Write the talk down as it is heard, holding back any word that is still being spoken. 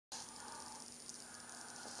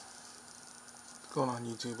Going on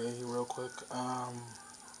YouTube, real quick.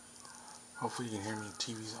 Hopefully you can hear me.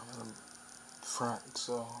 TV's on in the front,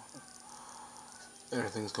 so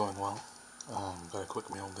everything's going well. Got a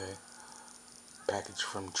quick mail day package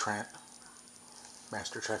from Trent,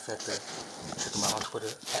 mastertrifecta. Check him out on Twitter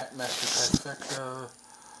at mastertrifecta.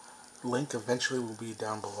 Link eventually will be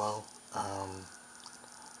down below.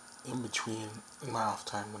 In between, in my off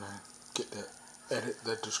time when I get to edit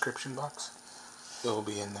the description box, it will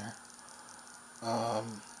be in there. I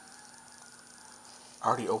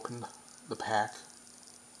already opened the pack,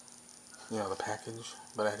 the package,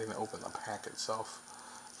 but I didn't open the pack itself.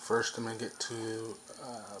 First, I'm going to get to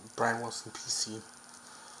Brian Wilson PC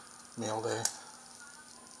mail day.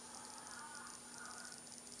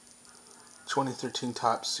 2013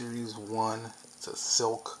 Top Series 1. It's a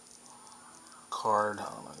silk card. I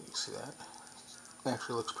don't know if you can see that. It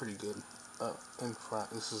actually looks pretty good in front.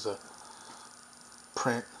 This is a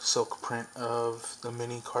silk print of the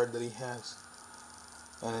mini card that he has.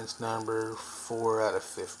 And it's number 4 out of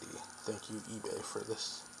 50. Thank you, eBay, for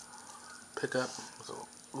this pickup. It was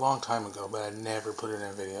a long time ago, but I never put it in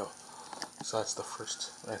a video. So that's the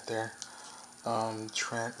first right there.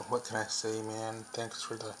 Trent, what can I say, man? Thanks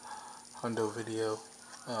for the Hundo video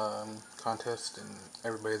contest and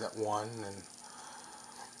everybody that won. And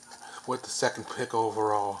with the second pick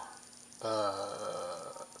overall,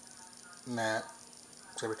 Matt,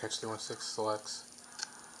 Saber Catch 316 selects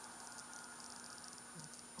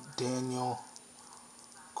Daniel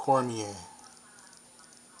Cormier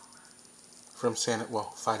from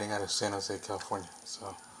fighting out of San Jose, California.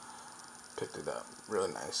 So picked it up.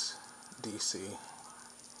 Really nice. DC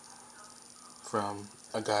from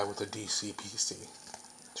a guy with a DC PC.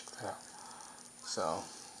 Check that out. So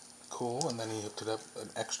cool. And then he hooked it up an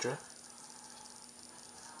extra.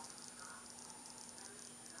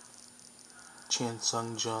 Chan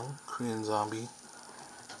Sung Jung, Korean Zombie.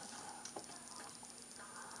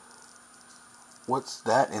 What's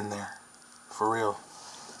that in there? For real?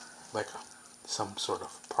 Like some sort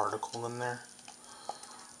of particle in there?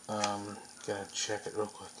 Gonna check it real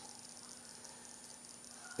quick.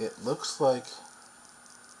 It looks like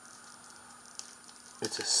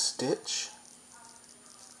it's a stitch.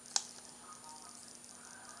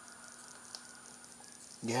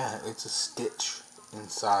 Yeah, it's a stitch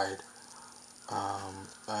inside.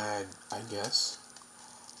 I guess.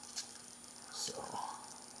 So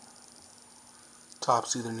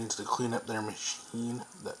Topps either needs to clean up their machine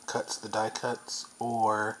that cuts the die cuts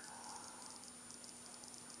or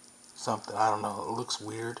something. I don't know. It looks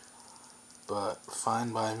weird, but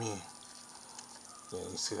fine by me. Yeah,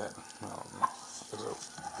 you see that? I don't know. There's a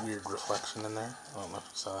weird reflection in there. I don't know if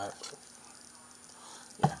you saw that,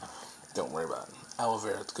 but yeah. Don't worry about it. Aloe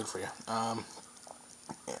vera, it's good for you.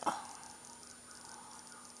 Yeah.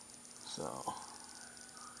 So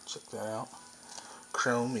check that out.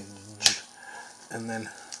 Chrome and then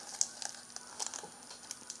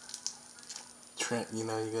Trent, you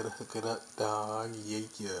gotta hook it up, dog.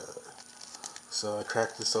 Yeah. So I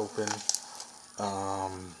cracked this open.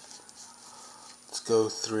 Let's go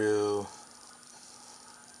through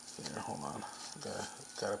here. Hold on.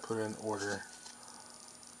 Gotta put it in order.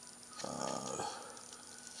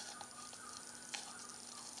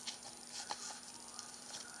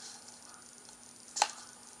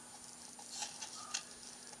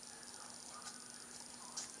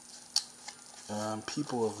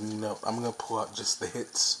 People of note. I'm gonna pull out just the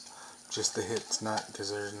hits, not because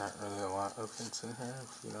there's not really a lot of hits in here.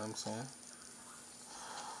 If you know what I'm saying.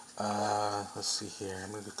 Let's see here.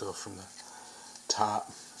 I'm gonna go from the top.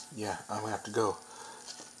 Yeah, I'm gonna have to go.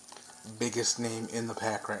 Biggest name in the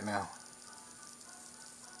pack right now.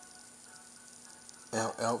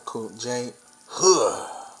 LL Cool J. Huh.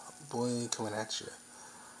 Boy, coming at you.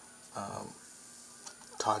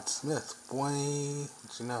 Todd Smith. Boy,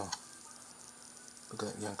 what you know? Look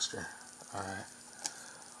at that youngster. Alright.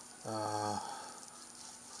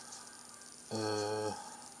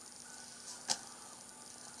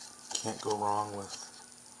 Can't go wrong with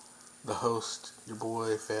the host, your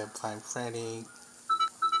boy, Fab Fine Freddy.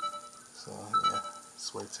 So, yeah,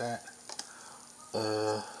 that's where it's at.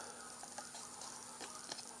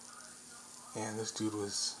 And this dude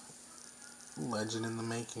was legend in the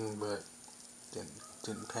making, but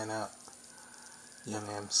didn't pan out. Young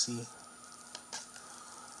MC.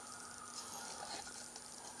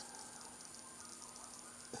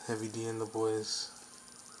 Heavy D and the boys,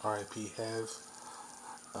 R.I.P. Hev.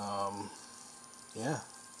 Yeah.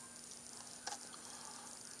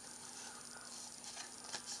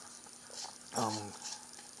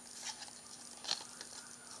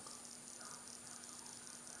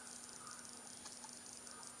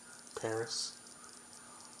 Paris.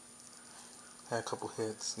 Had a couple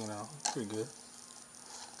hits, you know, pretty good.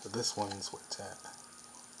 But this one's where it's at.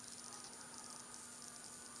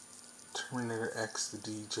 Terminator X, the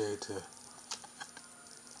DJ, to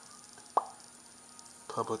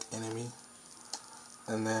Public Enemy.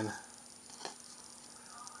 And then,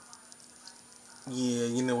 yeah,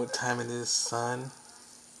 you know what time it is, son.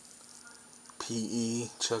 PE,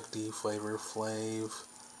 Chuck D, Flavor Flav.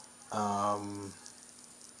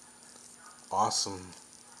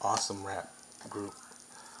 Awesome rap group.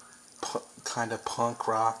 Kind of punk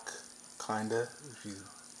rock, kinda, if you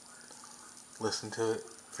listen to it.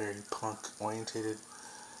 Very punk orientated,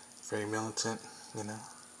 very militant, you know.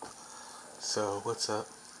 So, what's up?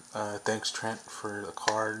 Thanks, Trent, for the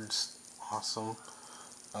cards. Awesome.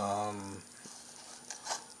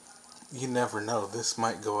 You never know. This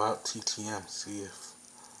might go out TTM. See if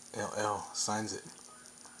LL signs it.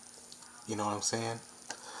 You know what I'm saying?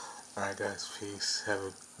 Alright, guys. Peace. Have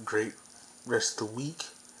a great rest of the week.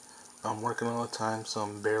 I'm working all the time, so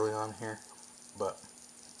I'm barely on here. But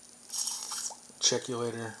check you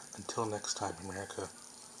later. Until next time, America.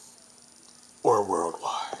 Or world.